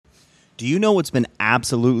Do you know what's been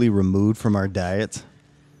absolutely removed from our diet?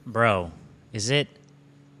 Bro, is it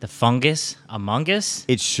the fungus among us?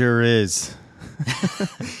 It sure is.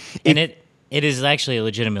 And it is actually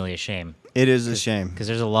legitimately a shame. It is a shame. Because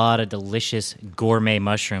there's a lot of delicious gourmet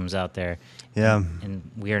mushrooms out there. Yeah. And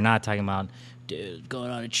we are not talking about, dude,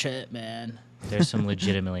 going on a trip, man. There's some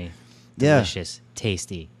legitimately Yeah. delicious,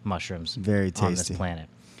 tasty mushrooms Very on this tasty. planet.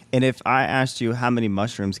 And if I asked you how many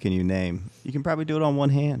mushrooms can you name, you can probably do it on one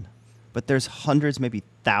hand. But there's hundreds, maybe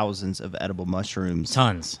thousands of edible mushrooms.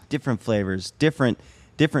 Tons. Different flavors, different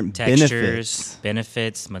Textures,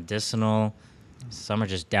 benefits, medicinal. Some are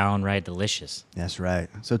just downright delicious. That's right.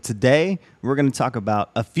 So today we're going to talk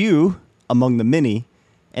about a few among the many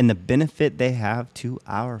and the benefit they have to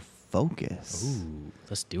our focus. Ooh,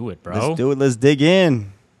 let's do it, bro. Let's do it. Let's dig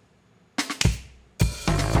in.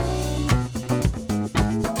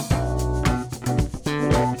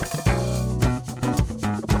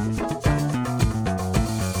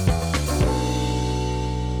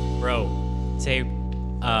 Bro, say,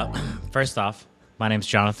 first off, my name's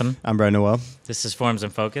Jonathan. I'm Brian Noel, This is Forms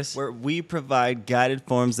and Focus. where we provide guided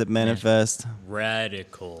forms that manifest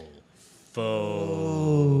Radical focus,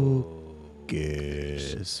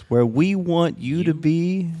 where we want you to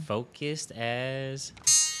be focused as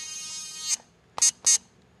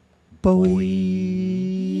boy.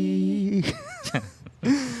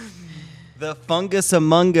 The Fungus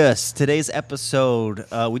Among Us. Today's episode,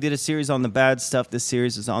 we did a series on the bad stuff. This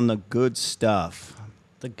series is on the good stuff.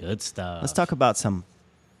 the good stuff. Let's talk about some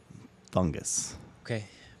fungus. Okay,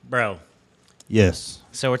 bro. Yes.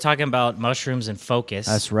 So we're talking about mushrooms and focus.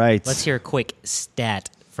 That's right. Let's hear a quick stat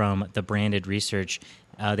from the branded research.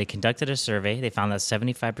 They conducted a survey. They found that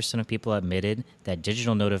 75% of people admitted that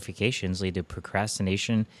digital notifications lead to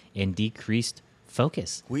procrastination and decreased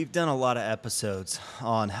focus. We've done a lot of episodes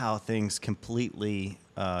on how things completely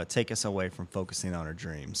take us away from focusing on our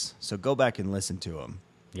dreams. So go back and listen to them.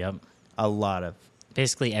 Yep. A lot of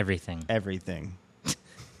Basically everything. everything.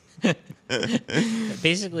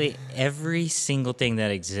 Basically every single thing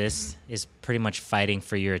that exists is pretty much fighting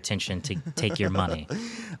for your attention to take your money.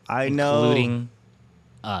 I know. Including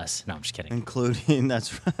us. No, I'm just kidding. Including,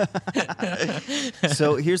 that's right.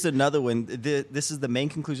 So here's another one. This is the main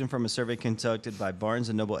conclusion from a survey conducted by Barnes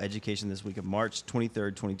 & Noble Education this week of March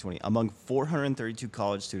 23rd, 2020. Among 432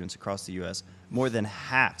 college students across the U.S., more than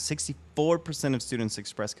half, 64% of students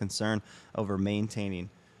expressed concern over maintaining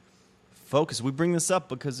focus. We bring this up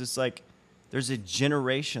because it's like there's a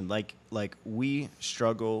generation, like we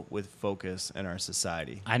struggle with focus in our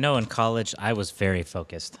society. I know in college I was very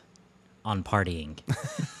focused on partying.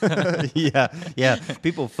 Yeah.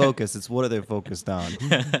 People focus. It's what are they focused on?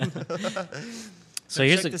 So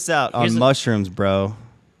here's Check this out on here's mushrooms, bro.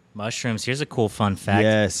 mushrooms. Here's a cool fun fact.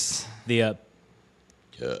 Yes. The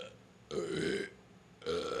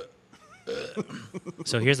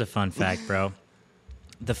So here's a fun fact, bro.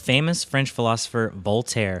 The famous French philosopher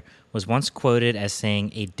Voltaire was once quoted as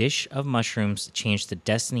saying, "A dish of mushrooms changed the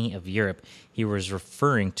destiny of Europe." He was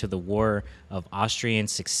referring to the War of Austrian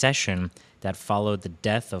Succession that followed the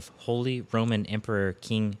death of Holy Roman Emperor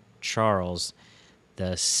King Charles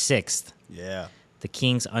VI. Yeah. The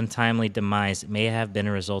king's untimely demise may have been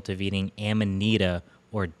a result of eating amanita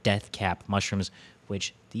or death cap mushrooms,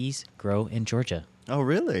 which these grow in Georgia. Oh,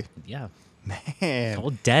 really? Yeah. Man.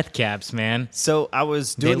 Old death caps, man. So I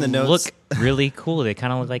was doing They the notes. look really cool. They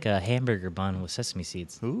kind of look like a hamburger bun with sesame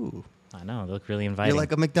seeds. Ooh. I know. They look really inviting. You're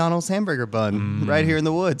like a McDonald's hamburger bun right here in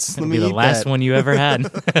the woods. It'll Let me be the eat last that. one you ever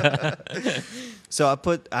had. So I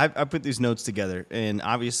put these notes together, and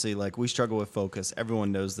obviously, like, we struggle with focus.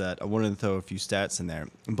 Everyone knows that. I wanted to throw a few stats in there.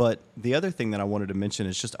 But the other thing that I wanted to mention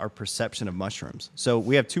is just our perception of mushrooms. So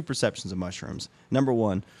we have two perceptions of mushrooms. Number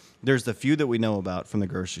one, there's the few that we know about from the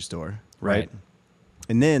grocery store, right?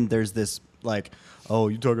 And then there's this, like, oh,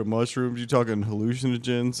 you talking mushrooms? You talking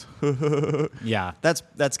hallucinogens? Yeah.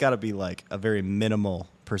 That's got to be like a very minimal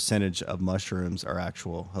percentage of mushrooms are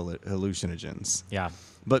actual hallucinogens. Yeah.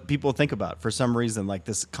 But people think about, for some reason, like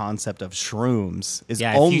this concept of shrooms is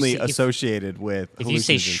Yeah, if you only say- if- associated with If you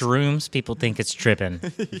say hallucinogens. shrooms, people think it's tripping.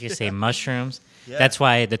 If you say mushrooms, that's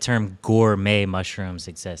why the term gourmet mushrooms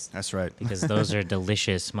exists. That's right. Because those are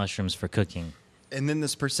delicious mushrooms for cooking. And then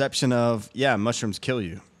this perception of, yeah, mushrooms kill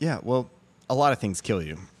you. Yeah, well, a lot of things kill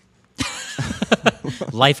you.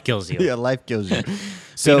 Life kills you. Yeah, life kills you.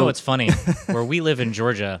 So, you know what's funny? Where we live in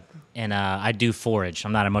Georgia, and I do forage.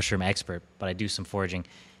 I'm not a mushroom expert, but I do some foraging.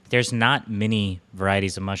 There's not many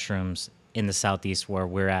varieties of mushrooms in the southeast where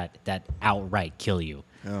we're at that outright kill you.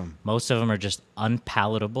 Most of them are just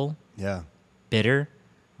unpalatable, Yeah. bitter,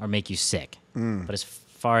 or make you sick. But as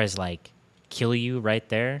far as like kill you right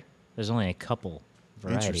there, There's only a couple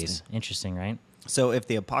varieties. Interesting, right? So if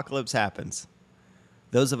the apocalypse happens,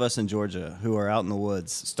 those of us in Georgia who are out in the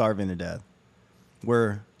woods starving to death,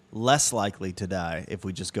 we're less likely to die if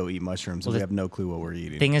we just go eat mushrooms and we have no clue what we're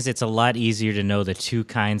eating. Thing is, it's a lot easier to know the 2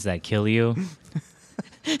 kinds that kill you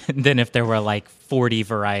than if there were like 40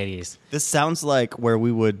 varieties. This sounds like where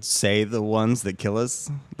we would say the ones that kill us,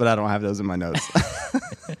 but I don't have those in my notes.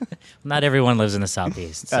 Not everyone lives in the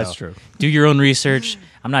Southeast. So That's true. Do your own research.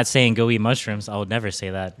 I'm not saying go eat mushrooms. I would never say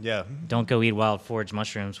that. Yeah. Don't go eat wild forage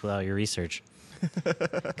mushrooms without your research,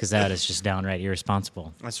 because that is just downright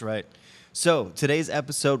irresponsible. That's right. So today's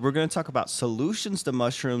episode, we're going to talk about solutions to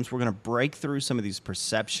mushrooms. We're going to break through some of these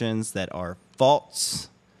perceptions that are false.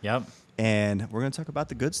 Yep. And we're going to talk about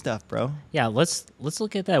the good stuff, bro. Yeah, let's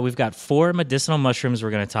look at that. We've got 4 medicinal mushrooms we're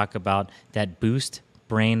going to talk about that boost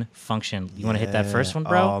brain function. You want to hit that first one,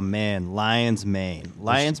 bro? Oh, man. Lion's mane.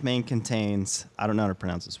 Lion's mane contains, I don't know how to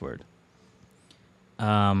pronounce this word.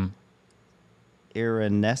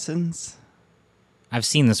 Iranescens I've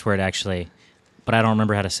seen this word, actually, but I don't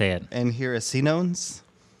remember how to say it. and hiracinones,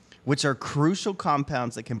 which are crucial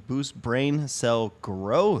compounds that can boost brain cell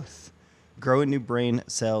growth. Growing new brain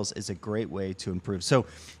cells is a great way to improve. So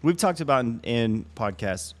we've talked about in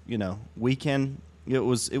podcasts, it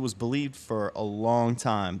was believed for a long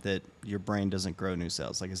time that your brain doesn't grow new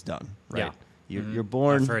cells, like it's done, right? Yeah. You're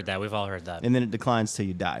born. I've heard that. We've all heard that. And then it declines till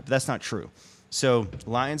you die. But that's not true. So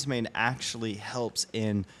lion's mane actually helps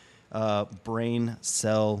in brain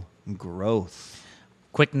cell growth.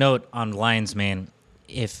 Quick note on lion's mane.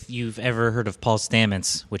 If you've ever heard of Paul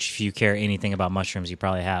Stamets, which if you care anything about mushrooms, you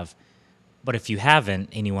probably have. But if you haven't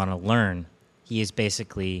and you want to learn, he is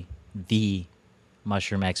basically the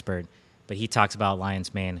mushroom expert. But he talks about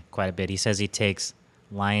lion's mane quite a bit. He says he takes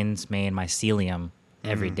lion's mane mycelium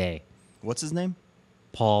every day. What's his name?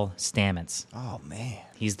 Paul Stamets. Oh, man.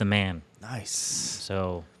 He's the man. Nice.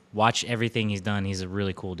 So watch everything he's done. He's a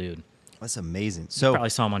really cool dude. That's amazing. You So, probably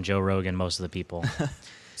saw him on Joe Rogan, most of the people.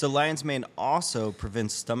 so lion's mane also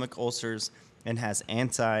prevents stomach ulcers and has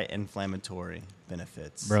anti-inflammatory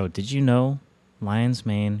benefits. Bro, did you know lion's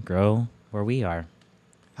mane grow where we are?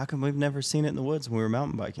 How come we've never seen it in the woods when we were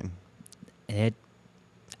mountain biking? I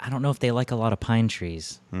don't know if they like a lot of pine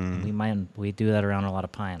trees. We do that around a lot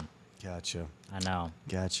of pine. Gotcha. I know.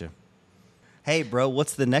 Gotcha. Hey, bro,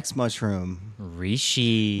 what's the next mushroom?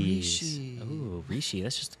 Rishi. Rishi. Ooh, Rishi.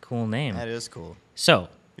 That's just a cool name. That is cool. So,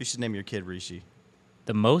 You should name your kid Rishi.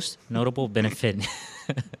 the most notable benefit...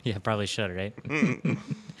 yeah, probably should, right?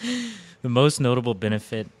 The most notable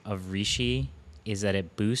benefit of Rishi is that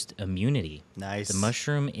it boosts immunity. Nice. The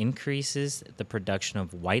mushroom increases the production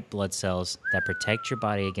of white blood cells that protect your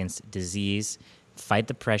body against disease, fight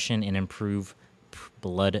depression, and improve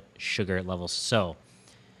blood sugar levels. So,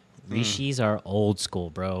 Rishis are old school,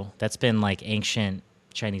 bro. That's been like ancient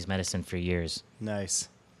Chinese medicine for years. Nice.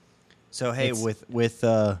 So, hey, It's-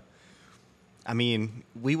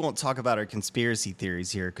 we won't talk about our conspiracy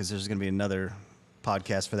theories here because there's going to be another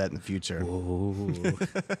podcast for that in the future. Ooh.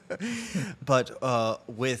 But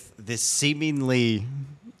with this seemingly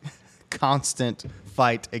constant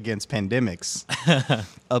fight against pandemics,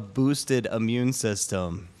 a boosted immune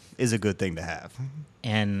system is a good thing to have.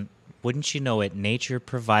 And wouldn't you know it, nature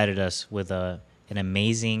provided us with an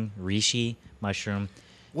amazing reishi mushroom.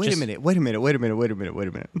 Wait a minute. What,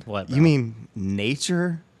 bro? You mean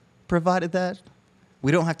nature provided that?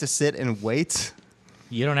 We don't have to sit and wait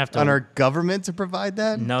You don't have to. on our government to provide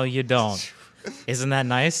that? No, you don't. Isn't that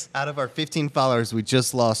nice? Out of our 15 followers, we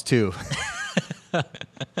just lost 2.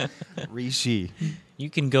 Rishi. You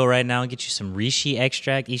can go right now and get you some reishi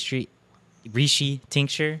extract, reishi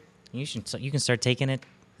tincture. You can start taking it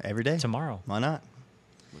Every day. tomorrow. Why not?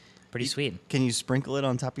 Pretty sweet. Can you sprinkle it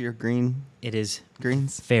on top of your It is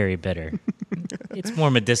greens? very bitter. It's more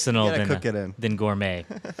medicinal You gotta cook it in. than gourmet.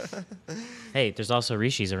 Hey, there's also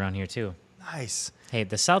rishis around here too. Nice. Hey,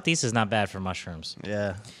 the southeast is not bad for mushrooms.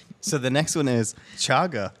 Yeah. So the next one is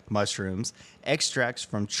chaga mushrooms. Extracts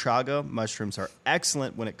from chaga mushrooms are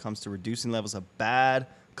excellent when it comes to reducing levels of bad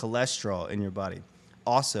cholesterol in your body.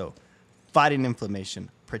 Also, fighting inflammation,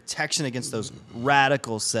 protection against those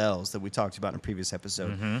radical cells that we talked about in a previous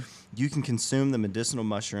episode. You can consume the medicinal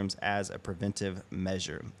mushrooms as a preventive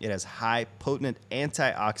measure. It has high potent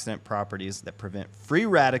antioxidant properties that prevent free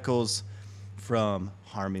radicals from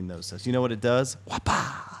harming those cells. You know what it does?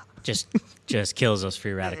 Just kills those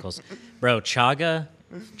free radicals. Bro,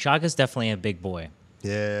 chaga's definitely a big boy.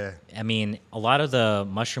 Yeah. I mean, a lot of the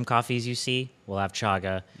mushroom coffees you see will have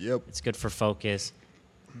chaga. Yep. It's good for focus.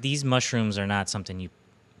 These mushrooms are not something you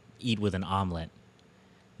eat with an omelet.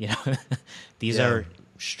 You know, these Yeah. are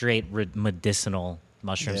straight medicinal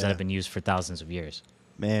mushrooms that have been used for thousands of years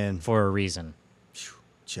Man. for a reason.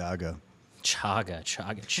 Chaga. Chaga,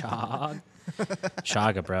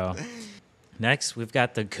 chaga, bro. Next, we've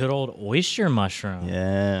got the good old oyster mushroom.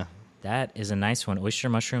 Yeah. That is a nice one. Oyster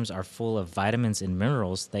mushrooms are full of vitamins and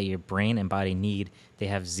minerals that your brain and body need. They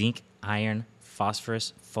have zinc, iron,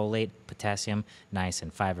 phosphorus, folate, potassium,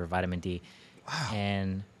 niacin, fiber, vitamin D,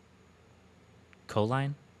 and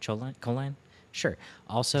choline? Sure.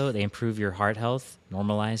 Also, they improve your heart health,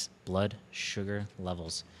 normalize blood sugar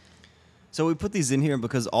levels. So we put these in here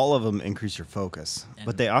because all of them increase your focus,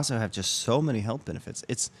 but they also have just so many health benefits.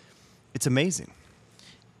 It's amazing.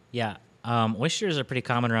 Yeah. Oysters are pretty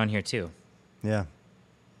common around here, too. Yeah.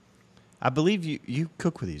 I believe you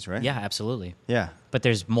cook with these, right? Yeah, absolutely. Yeah. But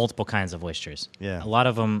there's multiple kinds of oysters. Yeah. A lot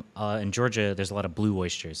of them, in Georgia, there's a lot of blue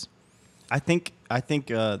oysters. I think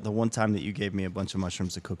the one time that you gave me a bunch of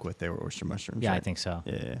mushrooms to cook with, they were oyster mushrooms. Yeah, right? I think so.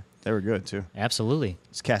 Yeah. They were good, too. Absolutely.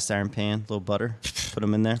 It's cast iron pan, little butter, put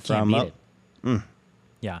them in there, fry Can't them beat up. it.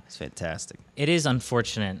 Yeah. It's fantastic. It is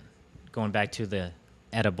unfortunate, going back to the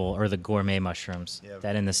edible or the gourmet mushrooms,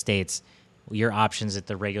 that in the States, your options at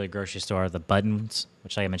the regular grocery store are the buttons,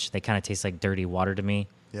 which like I mentioned, they kind of taste like dirty water to me.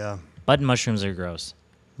 Yeah. Button mushrooms are gross.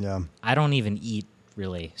 Yeah. I don't even eat,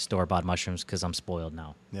 really, store-bought mushrooms because I'm spoiled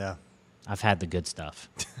now. Yeah. I've had the good stuff.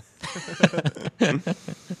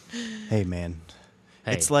 Hey, man.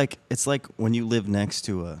 Hey. It's like when you live next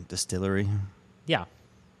to a distillery. Yeah.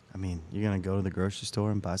 I mean, you're going to go to the grocery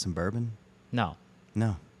store and buy some bourbon? No.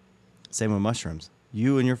 No. Same with mushrooms.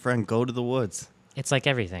 You and your friend go to the woods. It's like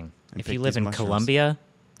everything. And If pick you live these in mushrooms. Colombia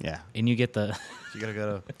Yeah. and you get the... You're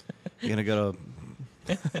going to go to...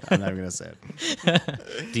 I'm not even going to say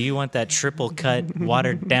it. Do you want that triple cut,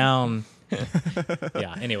 watered down...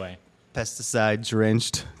 Yeah, anyway.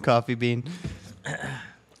 Pesticide-drenched coffee bean.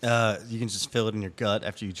 You can just fill it in your gut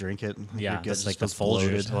after you drink it. Yeah, Your gut that's just like the feels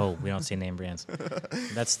bloated. Folgers. Oh, we don't say name brands.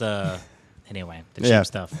 That's the... Anyway, the cheap Yeah.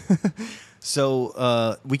 stuff.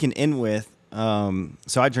 So we can end with...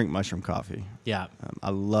 so I drink mushroom coffee. Yeah. I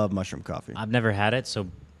love mushroom coffee. I've never had it, so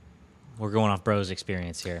we're going off bro's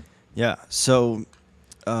experience here. Yeah. So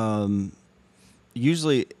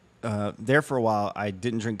usually there for a while, I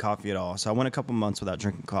didn't drink coffee at all. So I went a couple months without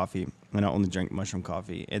drinking coffee, and I only drank mushroom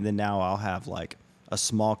coffee. And then now I'll have like a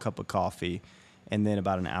small cup of coffee, and then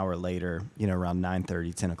about an hour later, around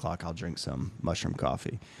 9:30, 10 o'clock, I'll drink some mushroom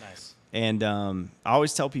coffee. Nice. And I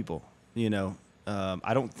always tell people,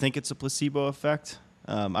 I don't think it's a placebo effect.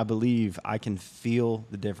 I believe I can feel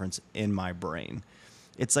the difference in my brain.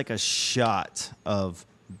 It's like a shot of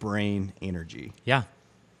brain energy. Yeah.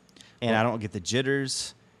 And I don't get the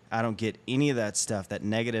jitters. I don't get any of that stuff, that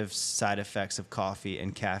negative side effects of coffee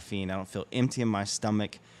and caffeine. I don't feel empty in my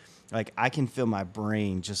stomach. Like, I can feel my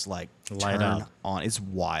brain just like Light turn up. on. It's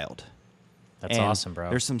wild. That's And awesome, bro.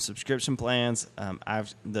 There's some subscription plans.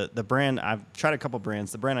 The brand, I've tried a couple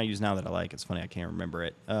brands. The brand I use now that I like, it's funny, I can't remember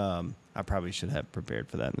it. I probably should have prepared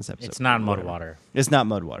for that in this episode. It's not Whatever. Mudwater. It's not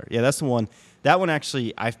Mudwater. Yeah, that's the one. That one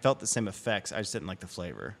actually, I felt the same effects. I just didn't like the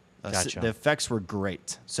flavor. Gotcha. The effects were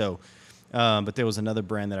great. So, but there was another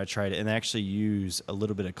brand that I tried, and they actually use a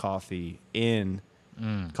little bit of coffee bean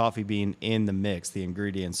in the mix, the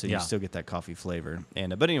ingredients, so you still get that coffee flavor.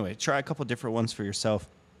 And but anyway, try a couple different ones for yourself.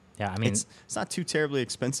 Yeah, I mean, It's not too terribly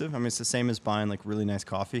expensive. I mean, it's the same as buying like really nice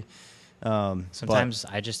coffee. sometimes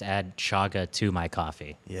I just add chaga to my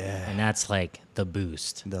coffee. Yeah. And that's like the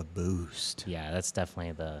boost. The boost. Yeah, that's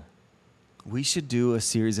definitely the... We should do a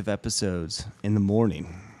series of episodes in the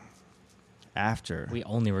morning after. We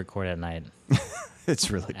only record at night.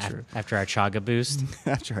 It's really true. After our chaga boost.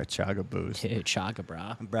 After our chaga boost. Dude, chaga,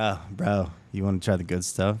 bro. Bro, you want to try the good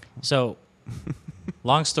stuff? So,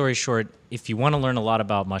 long story short, if you want to learn a lot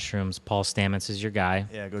about mushrooms, Paul Stamets is your guy.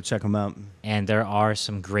 Yeah, go check them out. And there are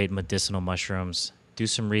some great medicinal mushrooms. Do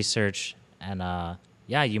some research, and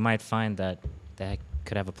you might find that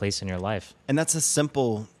could have a place in your life. And that's a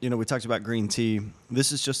simple, we talked about green tea.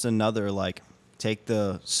 This is just another, like, take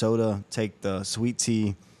the soda, take the sweet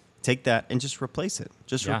tea, take that and just replace it.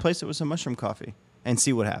 Just replace it with some mushroom coffee and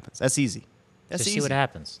see what happens. That's easy. That's Just easy. see what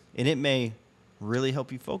happens. And it may really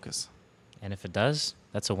help you focus. And if it does,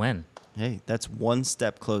 that's a win. Hey, that's one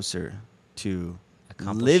step closer to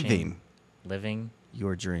Accomplishing- living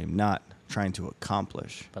your dream, not trying to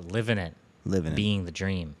accomplish. But living it. Living it. Being the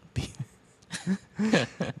dream.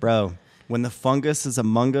 Bro, when the fungus is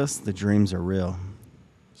among us, the dreams are real.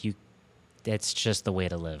 It's just the way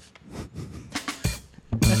to live.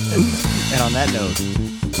 And on that note,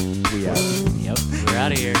 we out. Yep, we're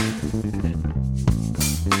out of here.